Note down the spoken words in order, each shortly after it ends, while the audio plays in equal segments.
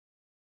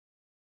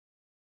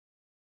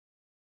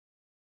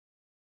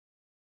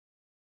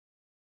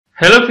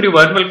Hello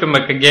everyone, welcome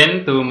back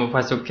again to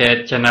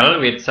SelfCAD channel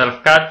with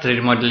SelfCAD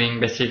 3D modeling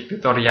basic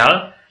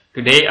tutorial.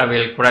 Today I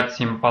will create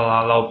simple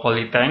low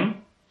poly tank.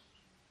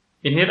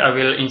 In here I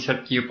will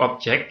insert cube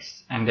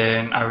objects and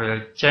then I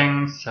will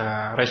change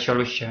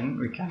resolution.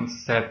 We can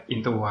set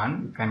into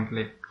 1. You can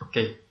click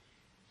OK.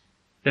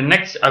 The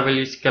next I will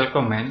use scale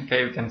command.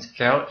 Okay, we can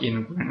scale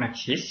in green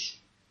axis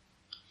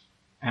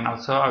and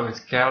also I will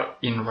scale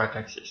in red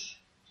axis.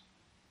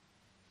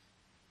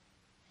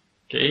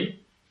 Okay.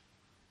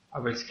 I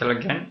will scale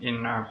again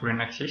in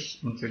green axis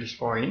into this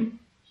point.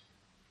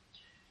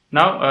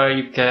 Now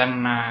you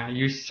can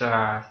use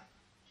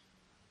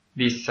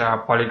this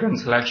polygon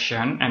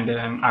selection and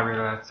then I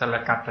will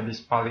select after this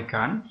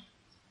polygon.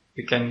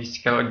 You can use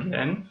scale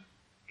again.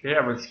 Okay,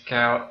 I will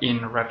scale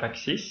in red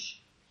axis.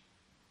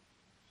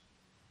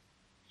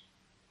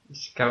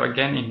 Scale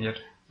again in here,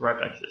 red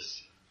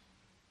axis.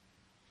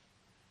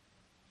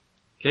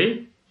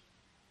 Okay,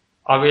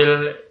 I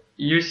will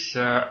use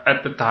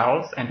add the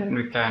tiles and then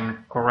we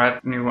can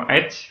create new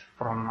edge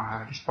from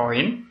this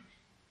point.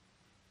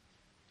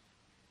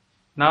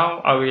 Now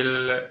I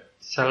will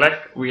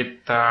select with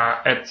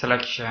edge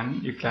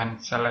selection. You can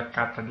select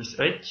at this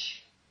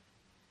edge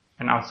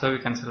and also we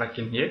can select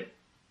in here.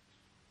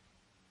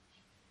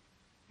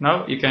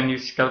 Now you can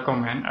use scale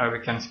command. We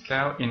can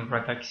scale in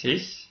red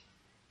axis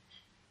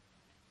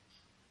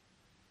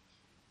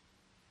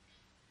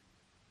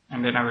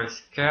and then I will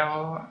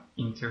scale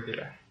into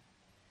here.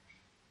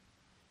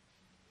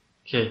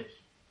 Okay,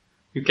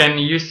 you can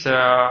use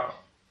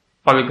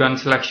polygon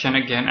selection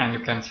again and you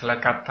can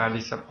select at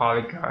this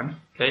polygon.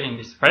 Okay, in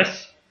this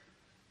face.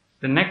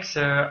 The next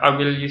I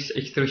will use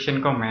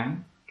extrusion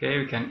command. Okay,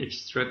 we can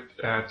extrude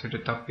to the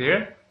top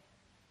here.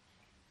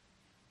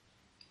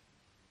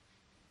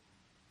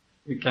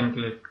 We can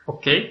click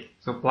OK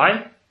to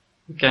apply.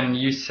 You can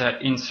use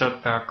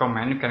insert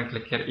command. You can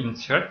click here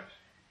insert.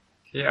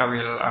 Okay, I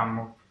will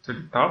move to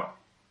the top.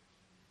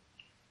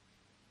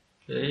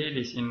 Okay,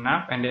 this is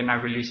enough, and then I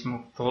will use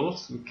move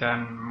tools. We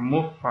can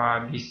move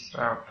this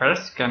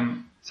face. You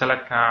can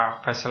select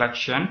face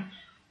selection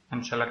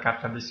and select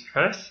after this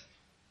face.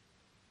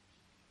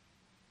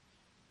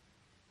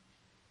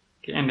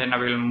 Okay, and then I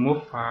will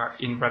move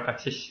in red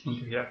axis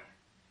into here.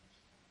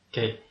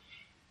 Okay,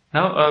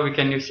 now we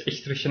can use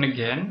extrusion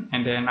again,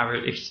 and then I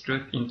will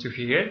extrude into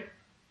here.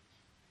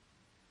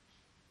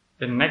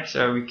 Then next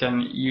we can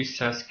use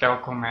scale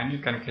command. You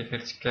can click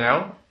here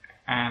scale.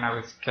 And I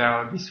will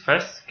scale this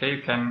face. Okay,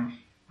 you can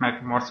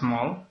make more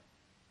small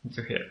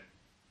into here.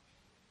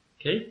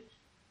 Okay,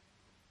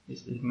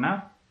 this is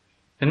enough.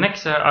 The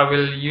next I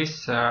will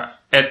use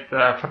add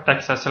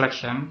vertex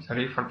selection.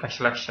 Vertex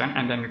selection,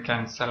 and then we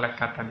can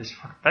select at this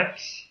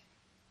vertex.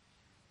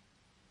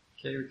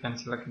 Okay, we can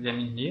select again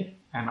in here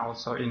and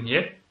also in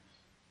here.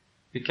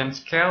 We can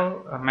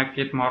scale, make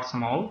it more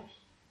small.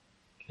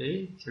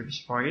 Okay, to this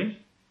point.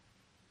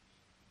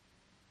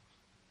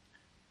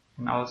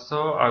 And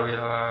also I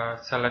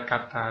will select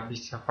at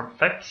this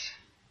vertex.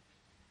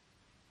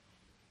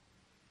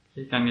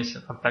 You can use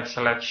vertex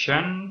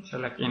selection,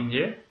 select in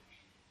here.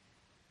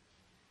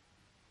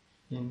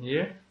 In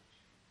here.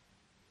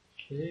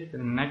 Okay, the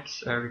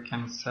next we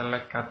can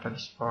select at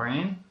this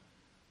point.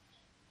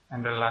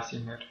 And the last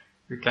in here.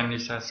 We can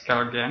use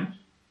scale again.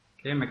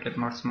 Okay, make it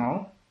more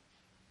small.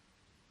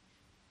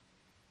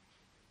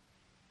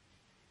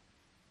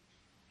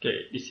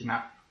 Okay, this is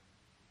enough.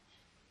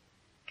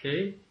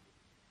 Okay.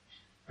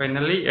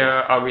 Finally,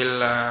 I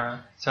will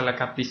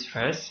select up this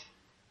face.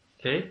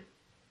 Okay,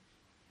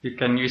 you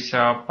can use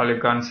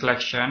polygon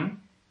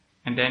selection,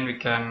 and then we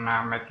can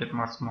make it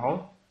more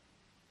small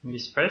in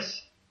this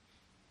face.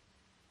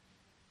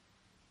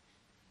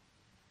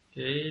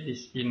 Okay, this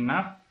is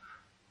enough.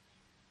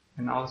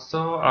 And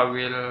also, I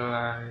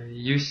will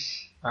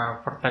use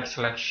vertex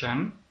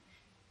selection.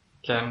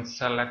 You can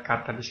select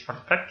at this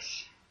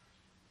vertex.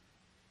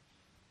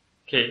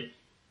 Okay.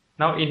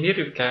 Now in here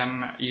you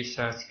can use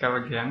scale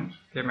again.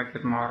 Okay, make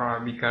it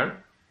more bigger.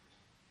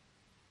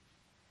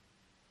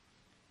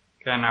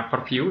 Can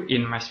per view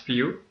in mesh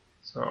view.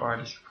 So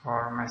this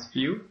for mesh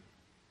view,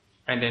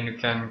 and then you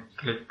can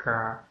click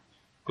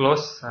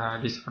close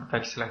this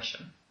vertex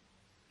selection.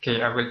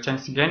 Okay, I will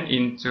change again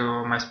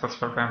into mesh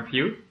perspective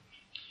view.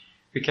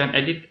 We can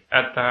edit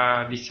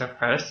at this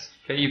surface.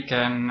 Okay, you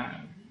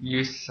can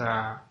use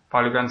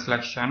polygon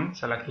selection.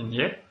 Select in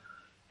here,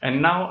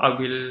 and now I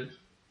will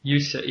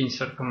use the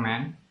insert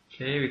command.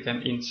 Okay, we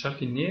can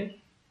insert in here,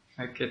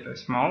 make it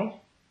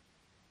small,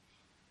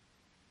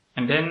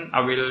 and then I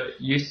will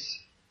use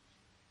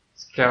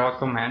scale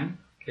command.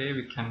 Okay,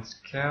 we can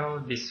scale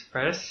this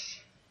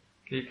face.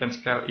 Okay, you can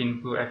scale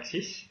in blue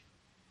axis,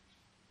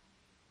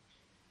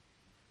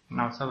 and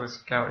also we'll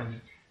scale in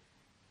it.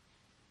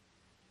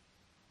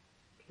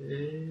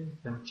 Okay, you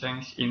can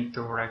change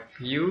into right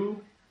view.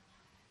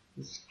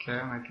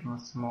 Scale, make it more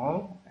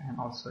small, and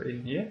also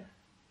in here.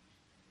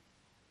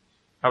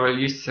 I will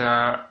use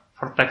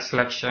vertex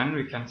selection.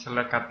 We can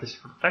select at this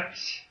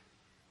vertex.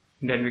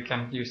 Then we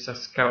can use a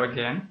scale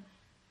again.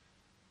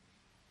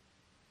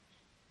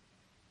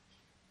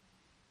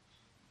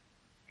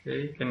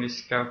 Okay, you can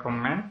use scale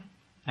command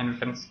and we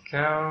can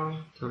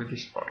scale to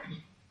this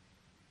point.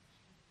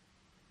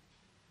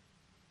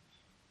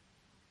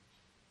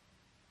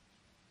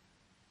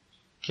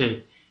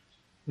 Okay,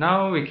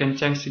 now we can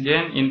change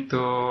again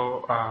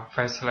into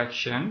face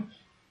selection.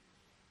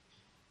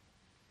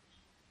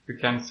 We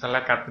can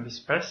select at this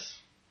face.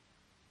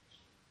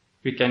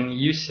 We can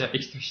use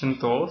extrusion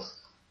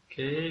tools.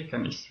 Okay, you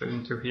can extrude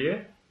into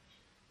here.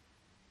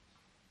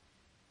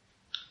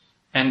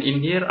 And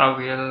in here I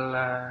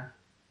will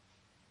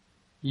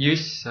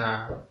use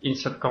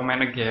insert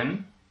command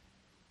again.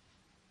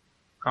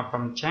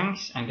 Confirm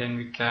change, and then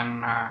we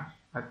can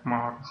make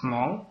more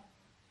small.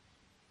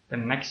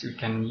 Then next we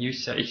can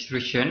use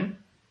extrusion.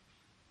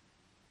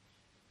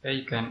 Okay,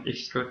 you can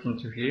extrude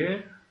into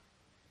here.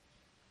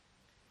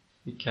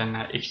 We can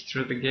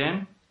extrude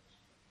again.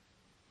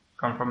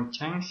 Confirm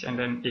change and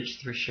then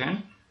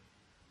extrusion.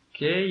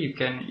 Okay, you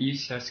can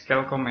use a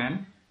scale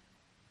command.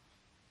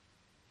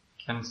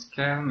 You can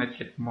scale, make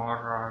it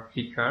more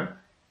bigger.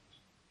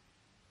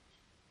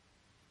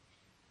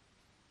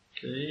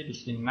 Okay,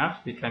 this is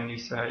enough. We can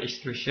use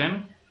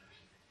extrusion.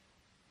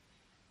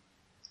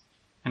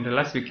 And the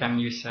last we can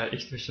use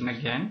extrusion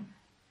again.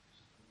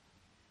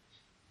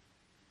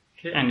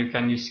 Okay, and you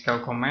can use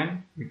scale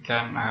command. We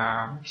can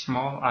make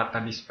small at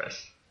this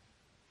space.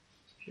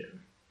 Okay.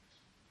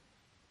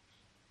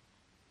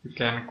 You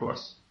can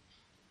close.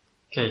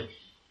 Okay.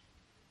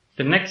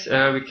 The next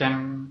we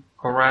can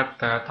create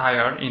the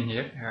tire in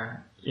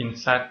here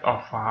inside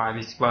of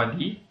this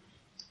body.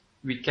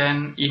 We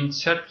can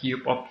insert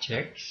cube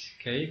objects.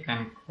 Okay, you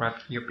can create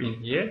cube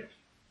in here.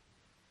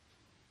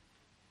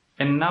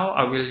 And now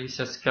I will use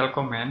a scale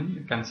command.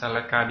 You can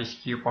select this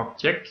cube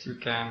object. You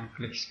can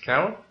click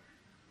scale.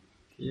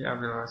 Okay, I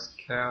will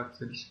scale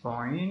to this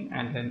point,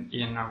 and then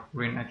in our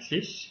green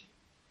axis,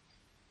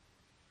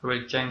 I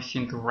will change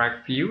into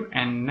right view.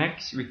 And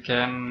next we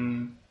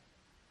can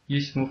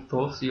use move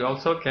tools. You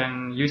also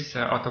can use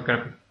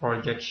orthographic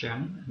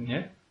projection in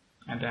here.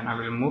 And then I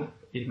will move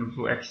in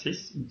blue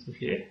axis into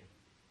here.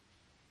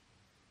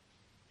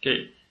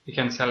 Okay. You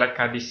can select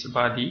this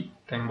body,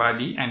 tank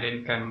body, and then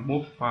you can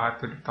move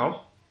to the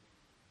top.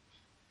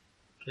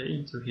 Okay,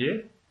 into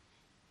here.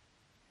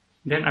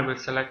 Then I will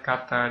select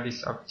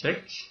this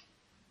object.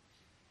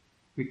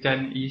 We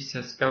can use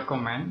a scale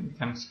command. You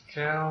can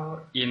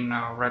scale in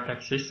right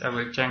axis. I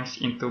will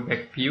change into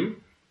back view,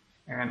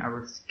 and I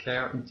will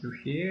scale into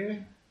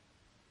here.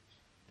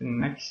 Then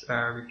next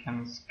we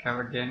can scale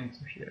again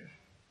into here.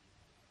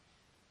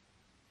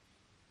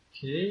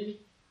 Okay,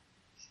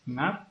 it's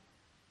enough.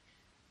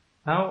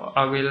 Now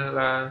I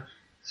will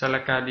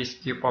select these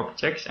cube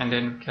objects, and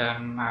then we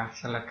can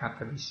select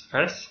this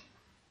face.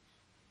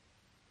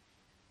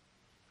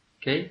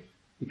 Okay,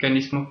 you can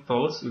use move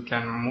tools. We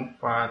can move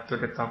to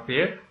the top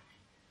here.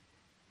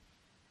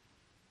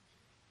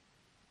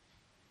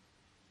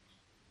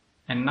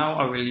 And now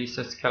I will use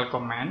a scale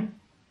command.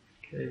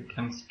 Okay, you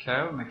can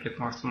scale, make it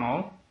more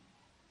small.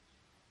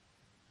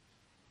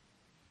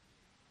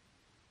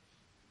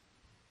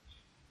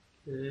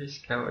 Okay,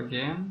 scale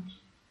again.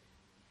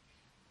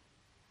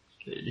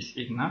 Okay, this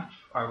is enough.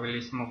 I will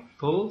use move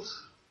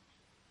tools.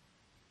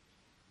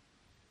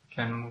 You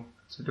can move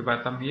to the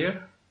bottom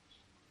here.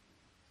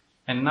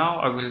 And now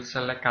I will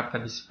select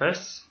this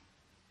face.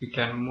 You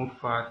can move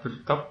to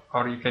the top,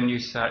 or you can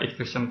use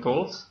extrusion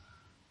tools.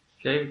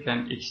 Okay, we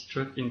can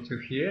extrude into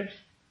here.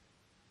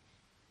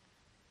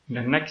 And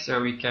then next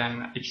we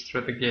can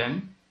extrude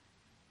again.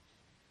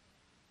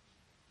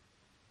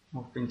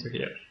 Move into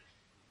here.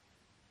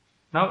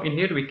 Now in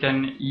here we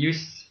can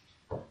use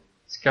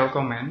scale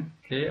command.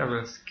 Okay, I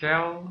will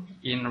scale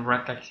in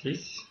right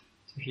axis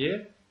to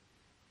here,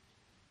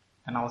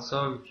 and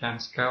also we can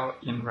scale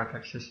in right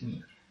axis in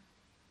here.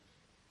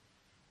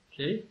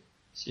 Okay,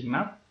 it's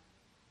enough.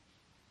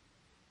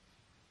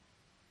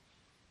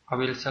 I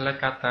will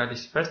select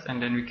this first,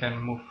 and then we can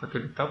move to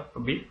the top a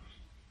bit.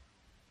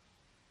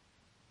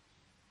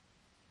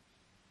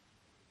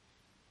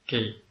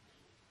 Okay,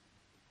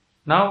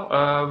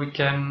 now we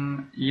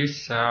can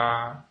use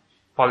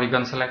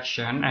polygon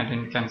selection, and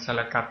then we can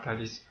select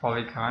this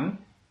polygon.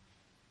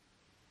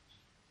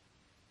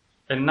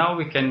 And now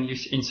we can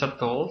use insert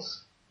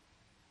tools.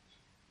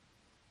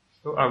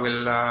 So I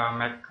will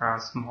make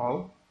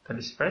small to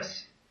this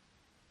face.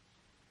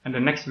 And the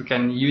next we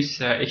can use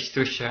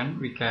extrusion.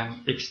 We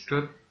can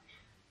extrude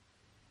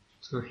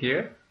to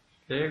here.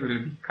 Okay, will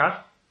be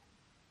cut.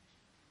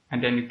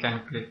 And then you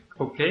can click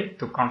OK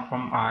to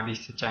confirm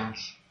this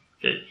change.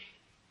 Okay.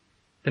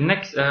 The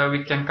next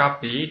we can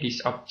copy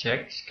this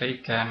object. Okay,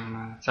 you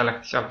can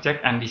select this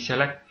object and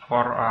deselect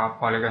for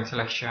polygon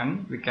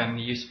selection. We can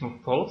use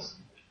move tools,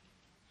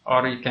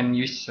 or you can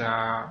use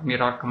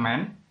mirror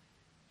command.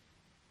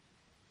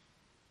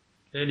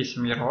 Okay, this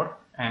mirror,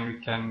 and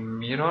we can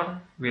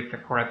mirror with the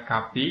correct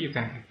copy. You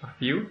can click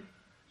preview.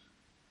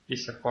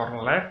 This is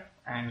for left,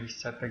 and we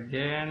set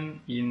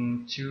again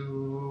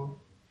into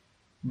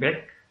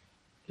back.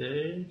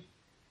 Okay.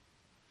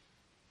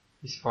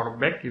 This for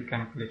back, you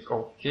can click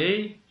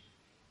OK.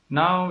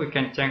 Now we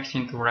can change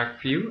into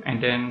rack view,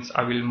 and then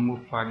I will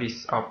move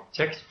this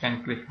object. You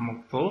can click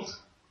move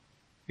tools.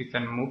 We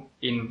can move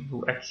in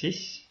blue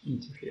axis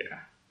into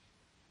here.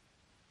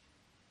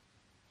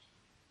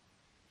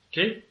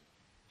 Okay.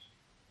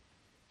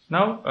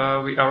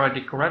 Now we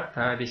already create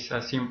this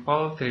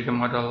simple 3D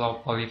model low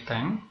poly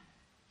tank.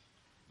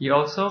 You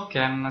also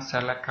can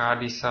select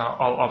this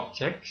all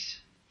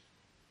objects,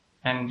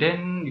 and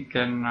then you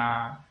can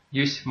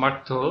use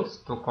merge tools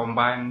to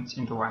combine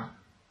into one.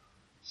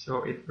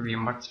 So it will be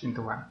merged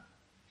into one.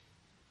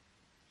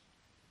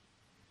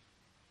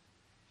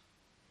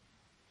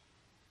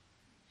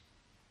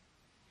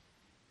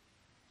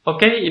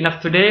 Okay,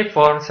 enough today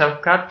for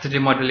SelfCAD 3D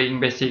modeling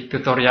basic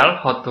tutorial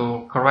how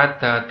to create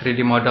the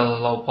 3D model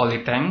low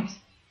poly tanks.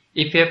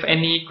 If you have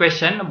any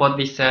question about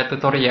this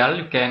tutorial,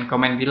 you can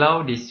comment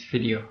below this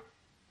video.